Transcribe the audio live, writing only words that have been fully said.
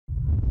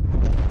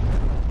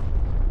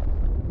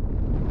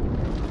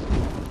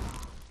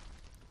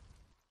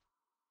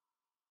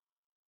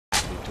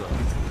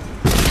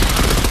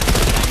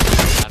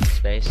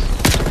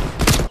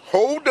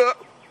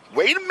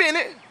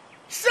minute.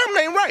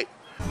 Something ain't right.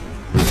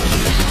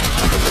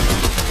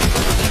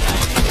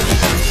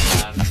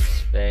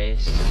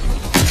 Space.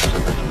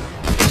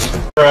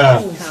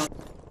 Oh!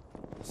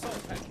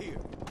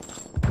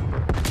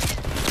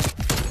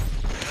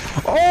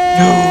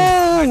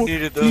 I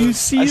needed those. You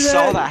see I that?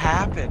 saw that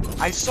happen.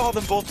 I saw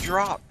them both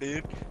drop,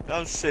 dude. That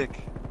was sick.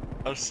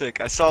 That was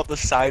sick. I saw the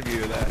side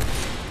view of that.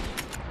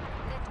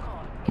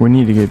 We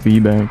need to get B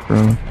back,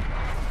 bro.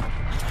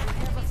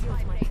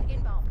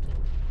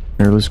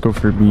 Here, let's go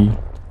for B.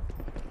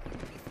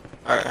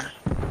 Alright.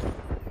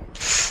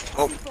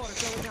 Oh.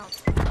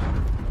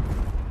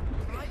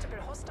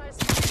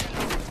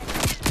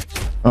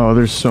 Oh,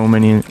 there's so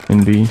many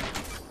in B.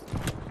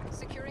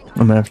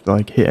 I'm gonna have to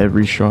like hit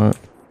every shot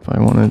if I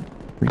want to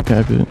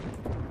recap it.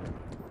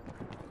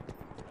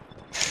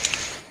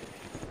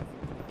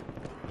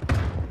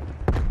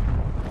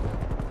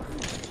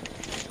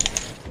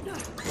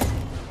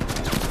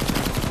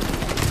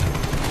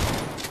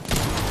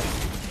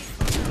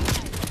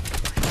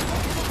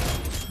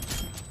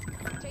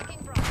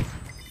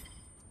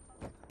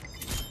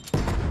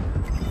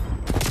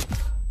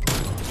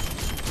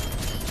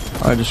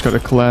 I just got a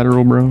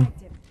collateral, bro.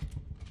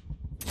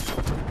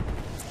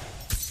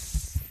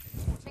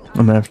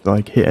 I'm gonna have to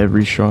like hit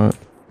every shot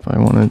if I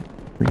want to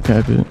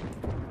recap it.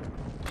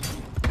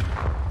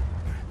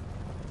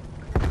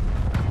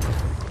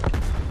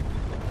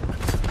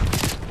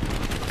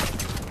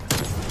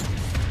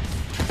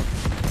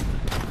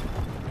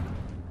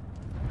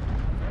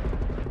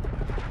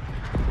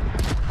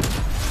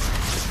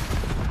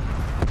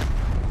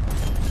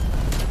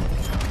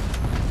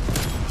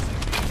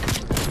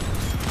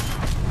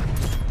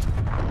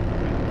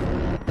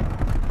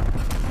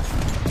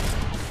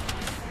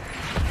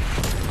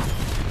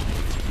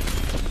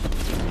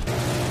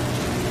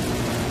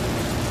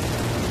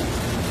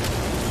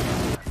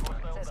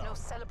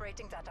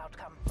 That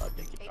outcome.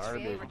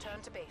 Garbage.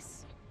 Return to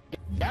base.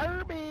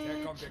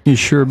 You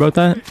sure about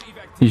that?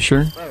 You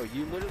sure? Say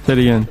it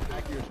again.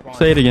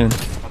 Say it again.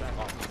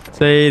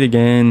 Say it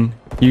again.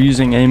 You're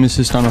using aim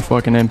assist on a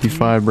fucking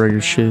MP5, bro.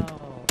 Your shit.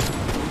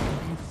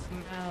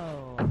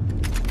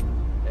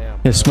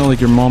 Yeah, smell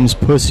like your mom's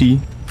pussy.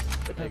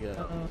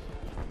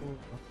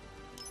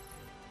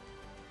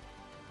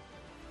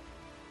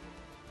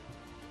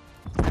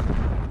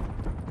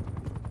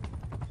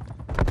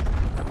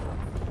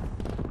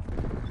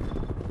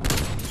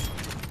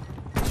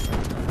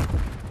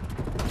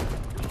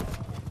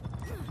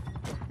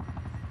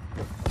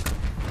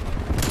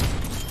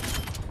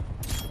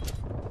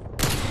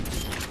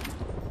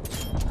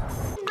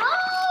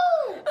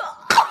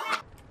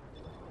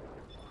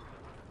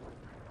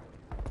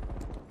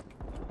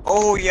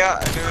 Oh yeah,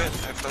 I knew it.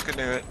 I fucking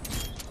knew it.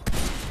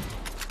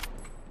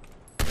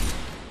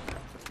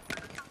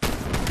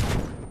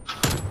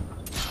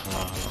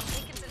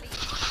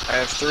 I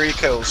have 3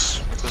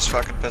 kills with this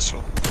fucking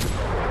pistol.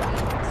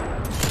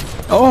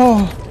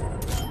 Oh!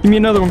 Give me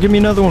another one. Give me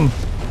another one.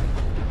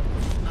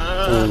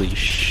 Holy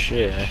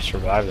shit, I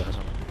survived that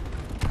one.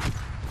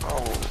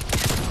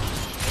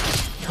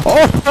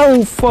 Oh,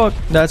 oh fuck.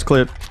 That's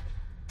clipped.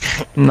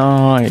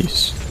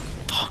 Nice.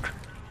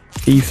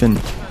 Ethan.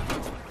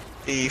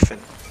 Ethan.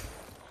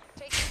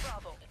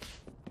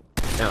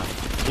 Yeah.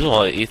 There's a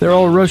lot of Ethan. They're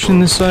all rushing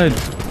this side.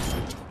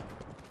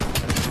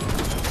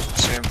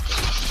 Same.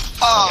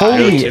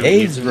 Holy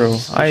AIDS, bro.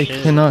 I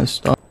cannot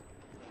stop.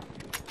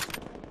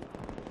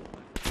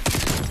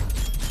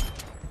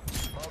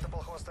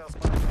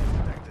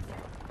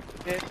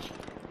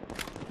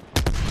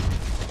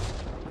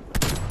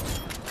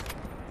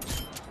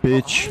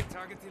 Bitch.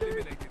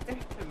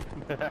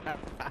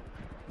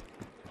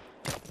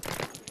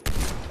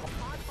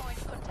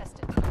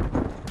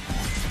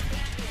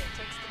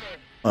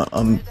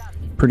 I'm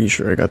pretty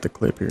sure I got the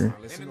clip here.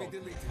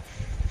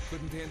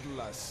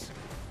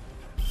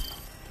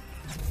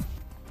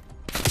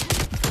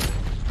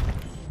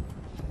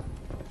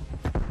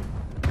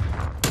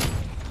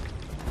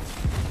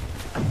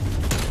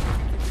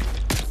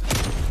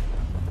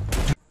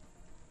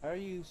 How are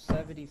you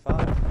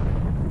 75?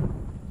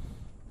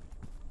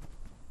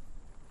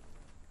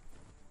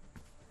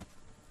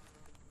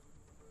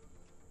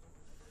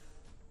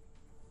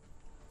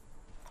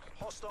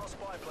 Hostile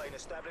spy plane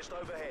established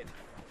overhead.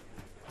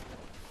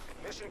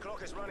 Mission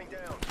clock is running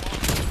down.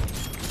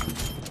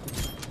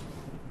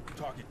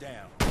 Target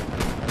down.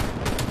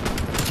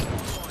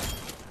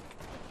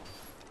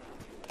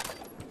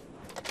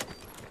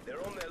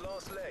 They're on their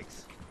last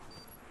legs.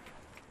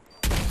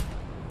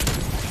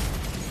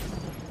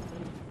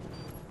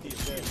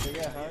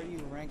 Yeah, how are you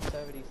ranked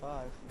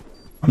 75?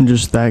 I'm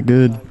just that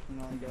good. You can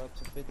only go up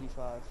to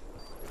 55.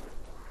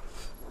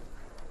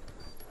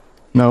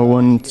 No,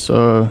 once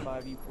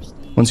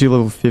you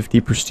level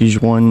 50 prestige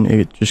 1,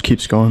 it just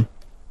keeps going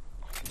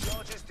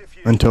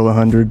until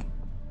 100.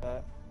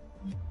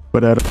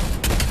 But at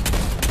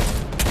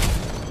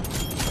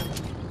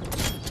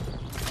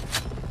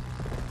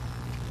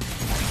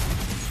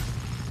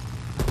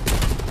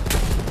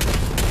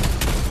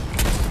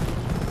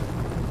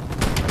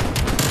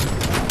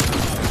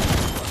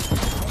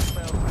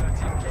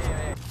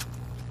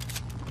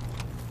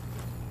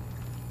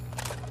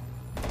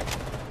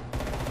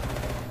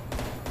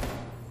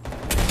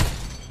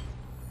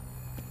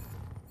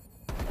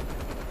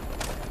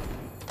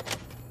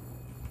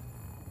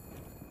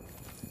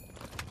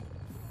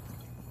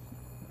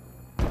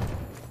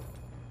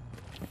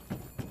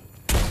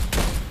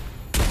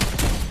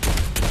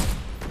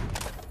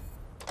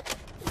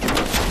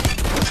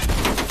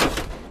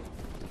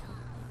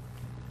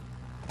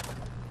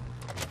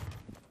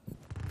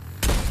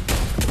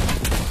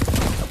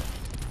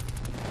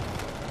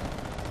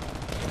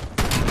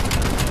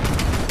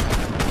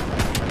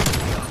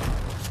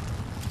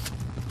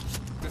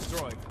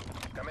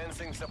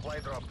supply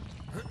drop.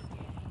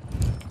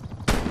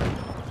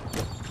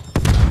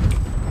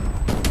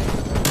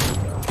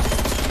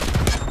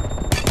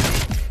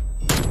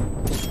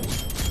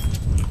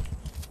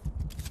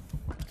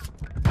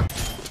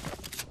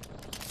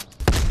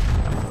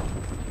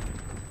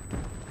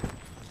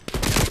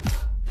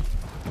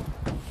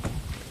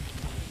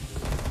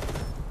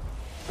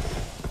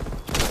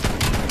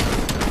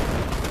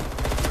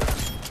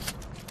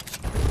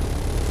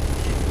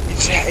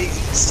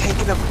 It's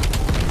taking him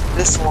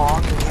this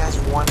long, and he has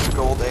one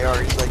gold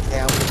AR. He's like,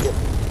 yeah, I'm gonna get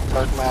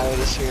dark matter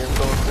this year. I'm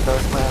going for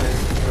dark matter.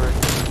 Whatever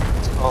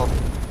it's called.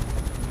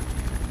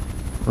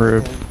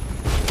 Rip.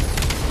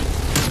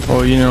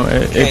 Well, you know,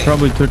 it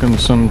probably took him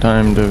some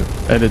time to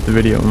edit the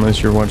video,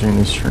 unless you're watching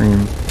the stream.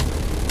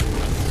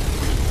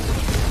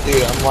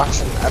 Dude,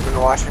 I've been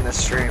watching the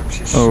stream.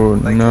 She's Oh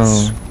like,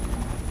 no.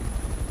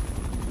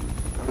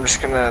 I'm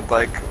just gonna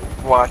like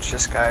watch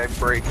this guy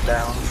break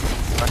down,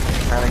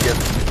 fucking trying to get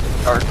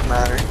dark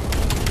matter.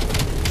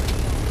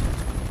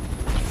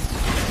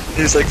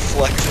 He's like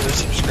flexing his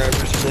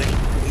subscribers.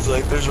 He's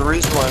like, there's a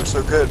reason why I'm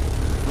so good.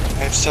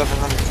 I have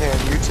 700k on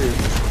YouTube.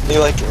 He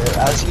like,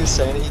 as he was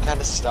saying it, he kind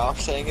of stopped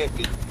saying it,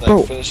 but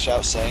like finished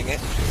out saying it.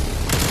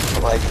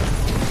 But, like,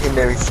 he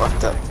maybe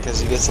fucked up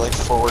because he gets like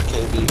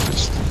 4k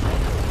views.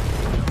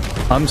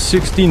 I'm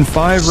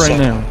 16.5 right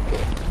now.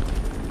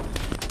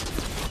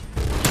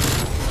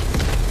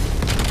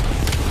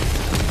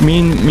 Me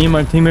and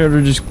my teammate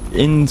are just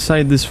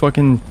inside this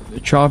fucking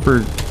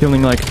chopper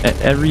killing like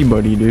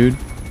everybody, dude.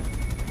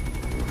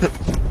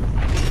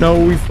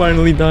 No, we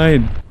finally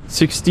died.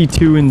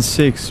 62 and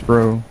 6,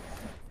 bro.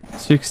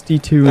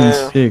 62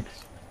 and 6.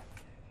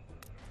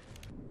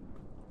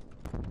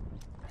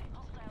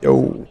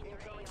 Yo.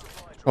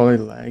 Probably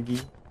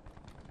laggy.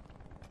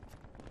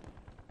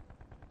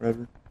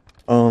 Whatever.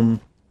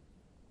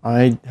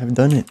 I have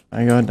done it.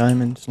 I got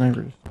diamond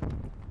snipers.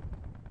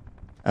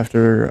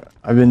 After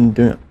I've been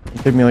doing,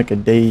 it took me like a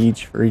day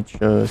each for each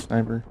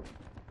sniper.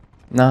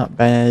 Not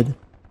bad,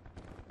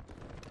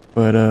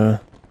 but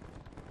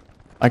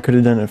I could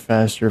have done it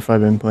faster if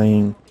I've been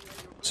playing.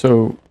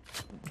 So,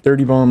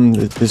 Dirty Bomb,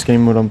 this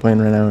game what I'm playing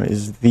right now,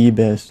 is the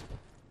best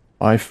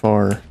by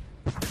far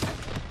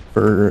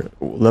for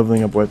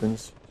leveling up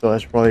weapons. So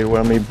that's probably what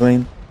I'm gonna be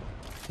playing.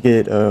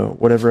 Get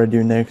whatever I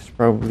do next,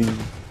 probably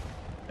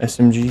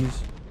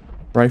SMGs,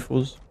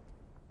 rifles.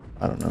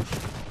 I don't know.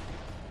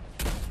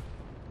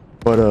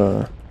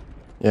 But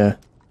yeah,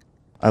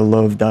 I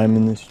love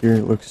Diamond this year.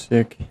 It looks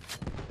sick.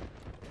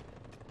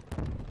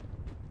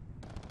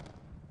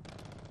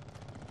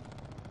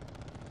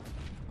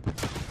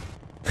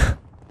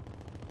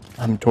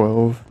 I'm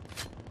 12.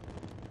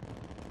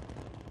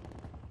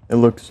 It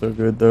looks so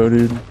good though,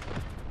 dude.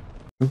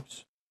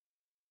 Oops.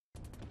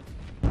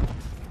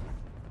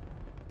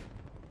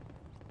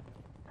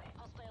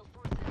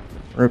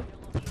 Rip.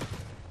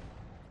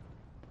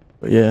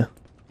 But yeah,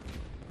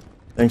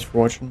 thanks for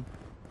watching.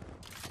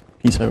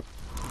 Peace out.